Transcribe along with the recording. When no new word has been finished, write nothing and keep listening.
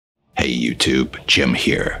Hey YouTube, Jim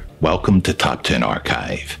here. Welcome to Top 10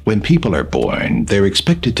 Archive. When people are born, they're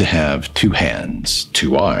expected to have 2 hands,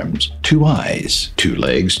 2 arms, 2 eyes, 2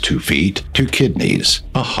 legs, 2 feet, 2 kidneys,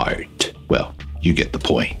 a heart. Well, you get the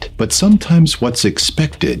point. But sometimes what's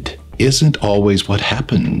expected isn't always what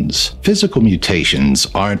happens. Physical mutations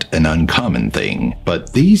aren't an uncommon thing,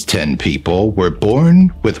 but these 10 people were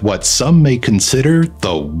born with what some may consider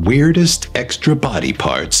the weirdest extra body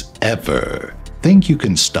parts ever. Think you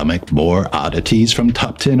can stomach more oddities from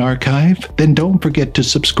Top 10 Archive? Then don't forget to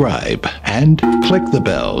subscribe and click the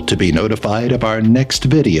bell to be notified of our next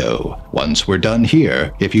video. Once we're done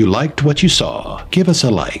here, if you liked what you saw, give us a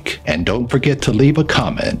like and don't forget to leave a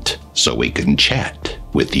comment so we can chat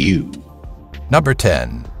with you. Number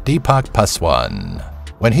 10. Deepak Paswan.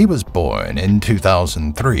 When he was born in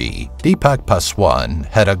 2003, Deepak Paswan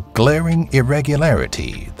had a glaring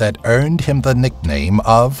irregularity that earned him the nickname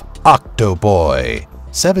of Octoboy.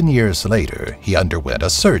 7 years later, he underwent a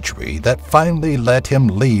surgery that finally let him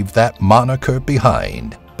leave that moniker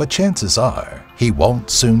behind. But chances are, he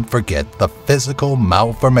won't soon forget the physical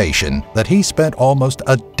malformation that he spent almost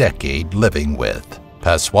a decade living with.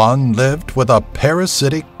 Paswan lived with a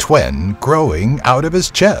parasitic twin growing out of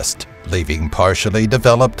his chest, leaving partially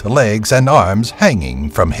developed legs and arms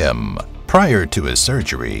hanging from him. Prior to his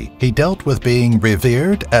surgery, he dealt with being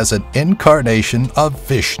revered as an incarnation of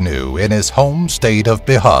Vishnu in his home state of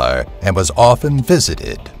Bihar and was often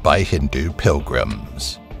visited by Hindu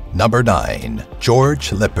pilgrims. Number 9.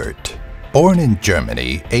 George Lippert. Born in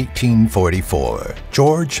Germany, 1844,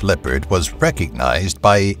 George Lippert was recognized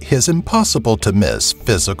by his impossible-to-miss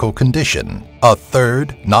physical condition, a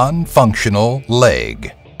third non-functional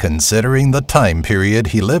leg. Considering the time period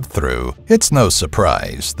he lived through, it's no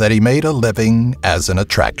surprise that he made a living as an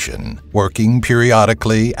attraction, working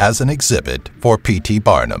periodically as an exhibit for P.T.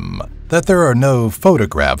 Barnum. That there are no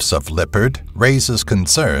photographs of Lippert raises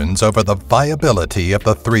concerns over the viability of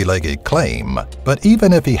the three-legged claim, but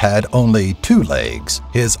even if he had only 2 legs,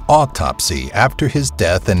 his autopsy after his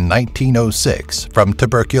death in 1906 from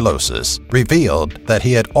tuberculosis revealed that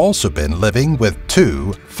he had also been living with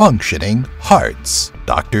 2 functioning hearts.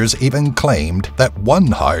 Doctors even claimed that one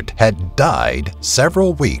heart had died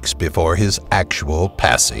several weeks before his actual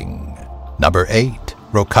passing. Number 8.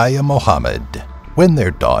 Rokaya Mohamed. When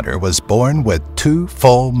their daughter was born with 2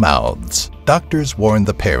 full mouths, doctors warned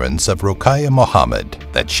the parents of Rokaya Mohamed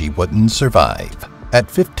that she wouldn't survive.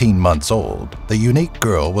 At 15 months old, the unique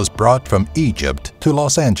girl was brought from Egypt to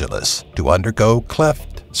Los Angeles to undergo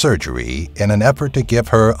cleft surgery in an effort to give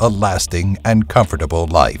her a lasting and comfortable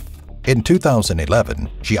life. In 2011,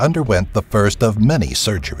 she underwent the first of many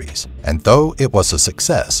surgeries, and though it was a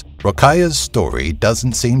success, Rokaya's story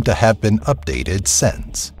doesn't seem to have been updated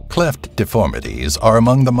since. Cleft deformities are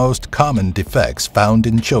among the most common defects found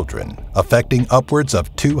in children, affecting upwards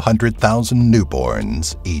of 200,000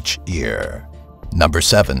 newborns each year. Number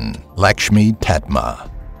 7. Lakshmi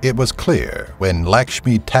Tatma. It was clear when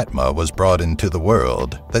Lakshmi Tatma was brought into the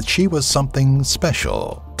world that she was something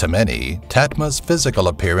special. To many, Tatma's physical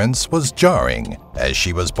appearance was jarring, as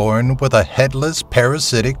she was born with a headless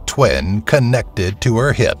parasitic twin connected to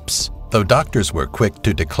her hips. Though doctors were quick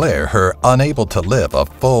to declare her unable to live a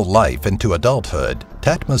full life into adulthood,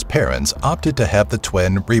 Tatma's parents opted to have the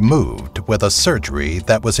twin removed with a surgery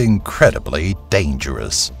that was incredibly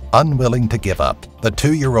dangerous. Unwilling to give up, the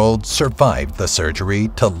 2-year-old survived the surgery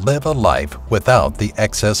to live a life without the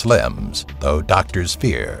excess limbs, though doctors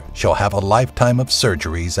fear she'll have a lifetime of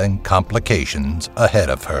surgeries and complications ahead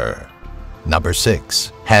of her. Number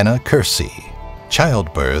 6. Hannah Kersey.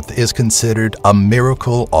 Childbirth is considered a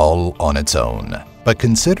miracle all on its own. But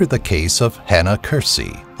consider the case of Hannah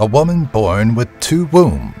Kersey, a woman born with 2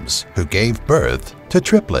 wombs who gave birth to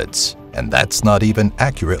triplets. And that's not even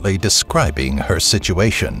accurately describing her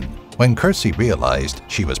situation. When Kersey realized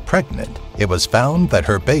she was pregnant, it was found that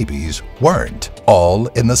her babies weren't all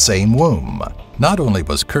in the same womb. Not only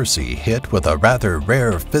was Kersey hit with a rather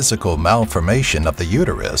rare physical malformation of the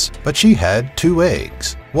uterus, but she had 2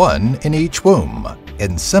 eggs, 1 in each womb,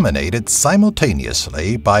 inseminated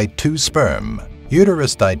simultaneously by 2 sperm.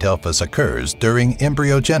 Uterus didelphys occurs during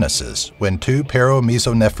embryogenesis when 2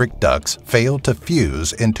 paramesonephric ducts fail to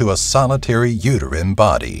fuse into a solitary uterine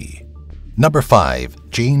body. Number 5.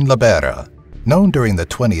 Jean Libbera. Known during the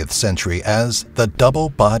 20th century as the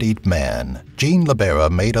double-bodied man, Jean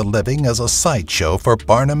Libbera made a living as a sideshow for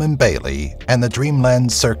Barnum and Bailey and the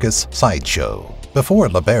Dreamland Circus sideshow. Before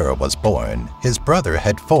Libbera was born, his brother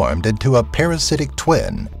had formed into a parasitic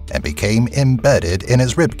twin and became embedded in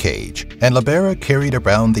his ribcage, and Libbera carried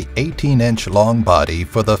around the 18-inch long body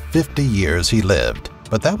for the 50 years he lived.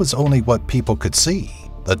 But that was only what people could see.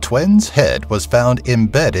 The twins' head was found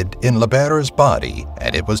embedded in Libbera's body,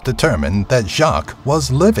 and it was determined that Jacques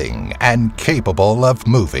was living and capable of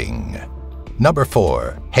moving. Number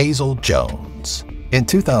 4. Hazel Jones. In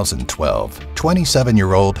 2012,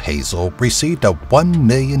 27-year-old Hazel received a $1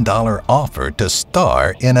 million offer to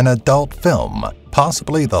star in an adult film,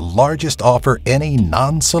 possibly the largest offer any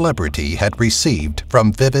non-celebrity had received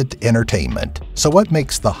from Vivid Entertainment. So what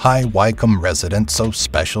makes the High Wycombe resident so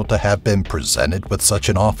special to have been presented with such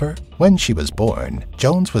an offer? When she was born,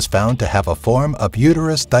 Jones was found to have a form of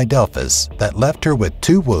uterus didelphys that left her with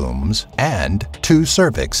 2 wombs and 2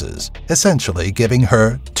 cervixes, essentially giving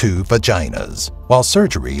her 2 vaginas. While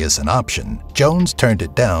surgery is an option, Jones turned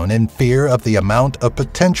it down in fear of the amount of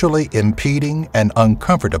potentially impeding and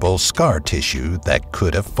uncomfortable scar tissue that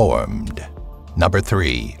could have formed. Number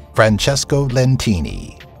 3. Francesco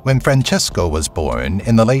Lentini. When Francesco was born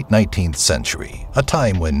in the late 19th century, a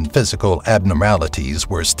time when physical abnormalities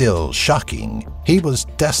were still shocking, he was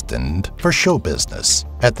destined for show business.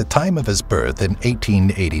 At the time of his birth in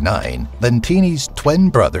 1889, Lentini's twin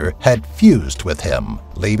brother had fused with him,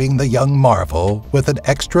 leaving the young marvel with an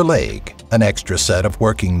extra leg, an extra set of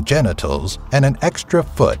working genitals, and an extra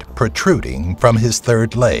foot protruding from his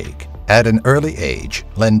 3rd leg. At an early age,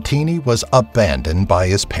 Lentini was abandoned by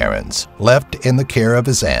his parents, left in the care of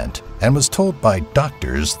his aunt, and was told by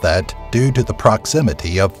doctors that, due to the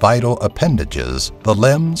proximity of vital appendages, the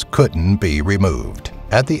limbs couldn't be removed.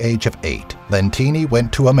 At the age of 8, Lentini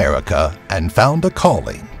went to America and found a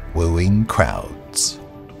calling, wooing crowds.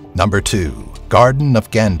 Number 2.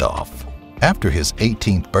 GardenofGandalf. After his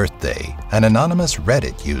 18th birthday, an anonymous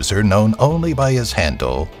Reddit user known only by his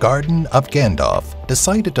handle, GardenofGandalf,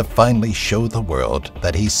 decided to finally show the world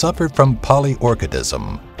that he suffered from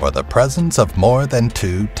polyorchidism, or the presence of more than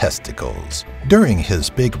 2 testicles. During his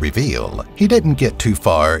big reveal, he didn't get too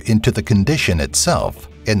far into the condition itself,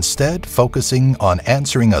 instead focusing on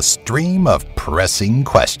answering a stream of pressing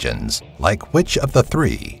questions, like which of the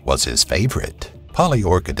 3 was his favorite.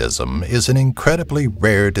 Polyorchidism is an incredibly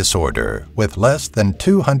rare disorder with less than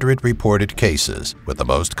 200 reported cases, with the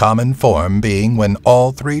most common form being when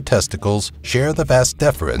all 3 testicles share the vas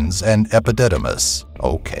deferens and epididymis.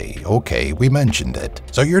 Okay, we mentioned it.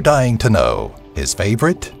 So you're dying to know. His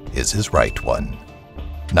favorite is his right one.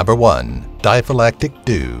 Number 1.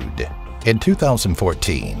 DiphallicDude. In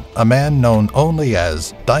 2014, a man known only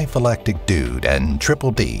as DiphallicDude and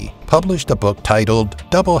Triple D published a book titled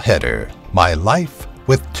Doubleheader: My Life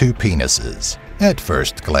with 2 Penises. At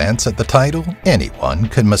first glance at the title, anyone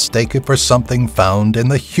could mistake it for something found in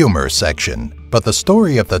the humor section. But the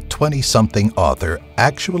story of the 20-something author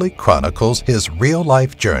actually chronicles his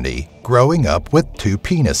real-life journey growing up with 2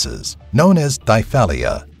 penises. Known as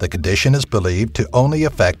diphallia, the condition is believed to only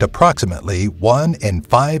affect approximately 1 in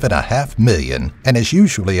 5.5 million and is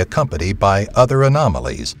usually accompanied by other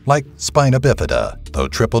anomalies like spina bifida, though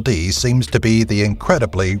Triple D seems to be the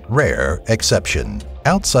incredibly rare exception.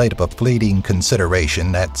 Outside of a fleeting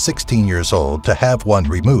consideration at 16 years old to have one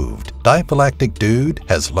removed, DiphallicDude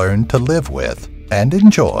has learned to live with and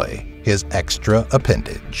enjoy his extra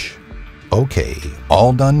appendage. Okay,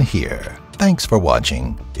 all done here. Thanks for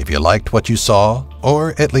watching. If you liked what you saw,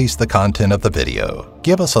 or at least the content of the video,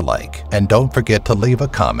 give us a like and don't forget to leave a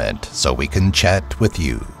comment so we can chat with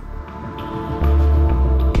you.